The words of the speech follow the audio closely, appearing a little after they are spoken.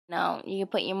No, you can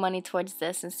put your money towards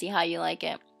this and see how you like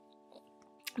it.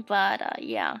 But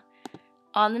yeah.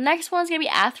 The next one's gonna be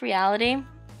Aethereality.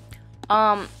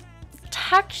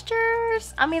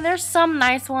 Textures, I mean, there's some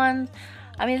nice ones.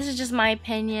 I mean, this is just my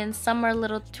opinion. Some are a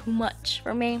little too much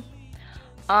for me.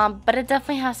 But it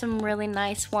definitely has some really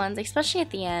nice ones, especially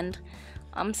at the end.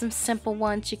 Some simple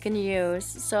ones you can use.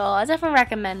 So I definitely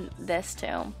recommend this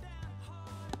too.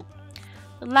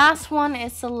 The last one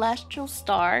is Celestial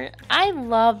Star. I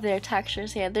love their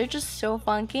textures here. They're just so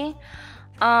funky.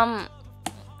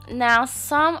 Now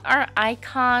some are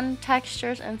icon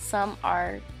textures and some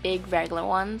are big regular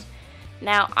ones.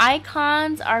 Now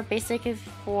icons are basically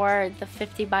for the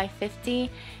 50 by 50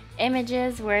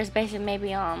 images, whereas basically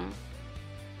maybe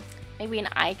an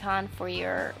icon for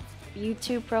your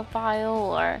YouTube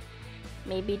profile, or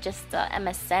maybe just a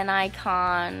MSN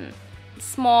icon,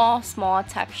 small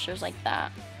textures like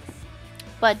that.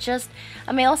 But just,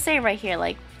 I mean, I'll say right here,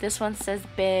 like this one says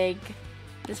big,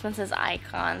 this one says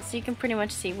icon, so you can pretty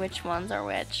much see which ones are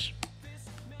which.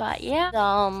 But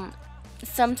yeah,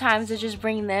 sometimes they just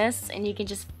bring this and you can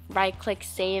just right click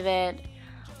save it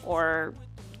or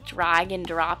drag and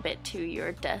drop it to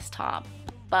your desktop.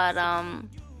 But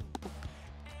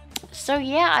so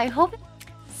yeah, I hope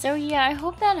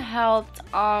that helped.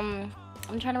 I'm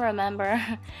trying to remember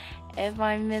if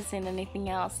I'm missing anything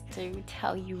else to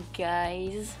tell you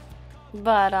guys.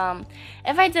 But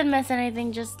if I did miss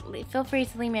anything, just feel free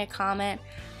to leave me a comment.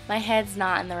 My head's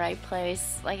not in the right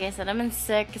place. Like I said, I'm in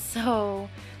sick, so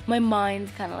my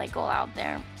mind's kind of like all out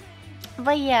there.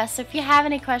 But yeah, so if you have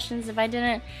any questions, if I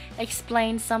didn't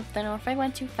explain something or if I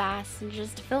went too fast,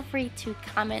 just feel free to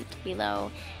comment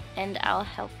below and I'll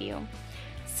help you.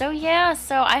 So yeah,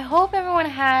 so I hope everyone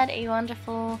had a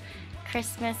wonderful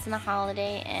Christmas and a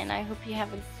holiday, and I hope you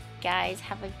guys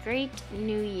have a great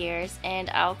New Year's, and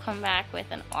I'll come back with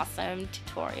an awesome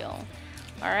tutorial.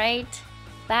 Alright,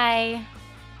 bye!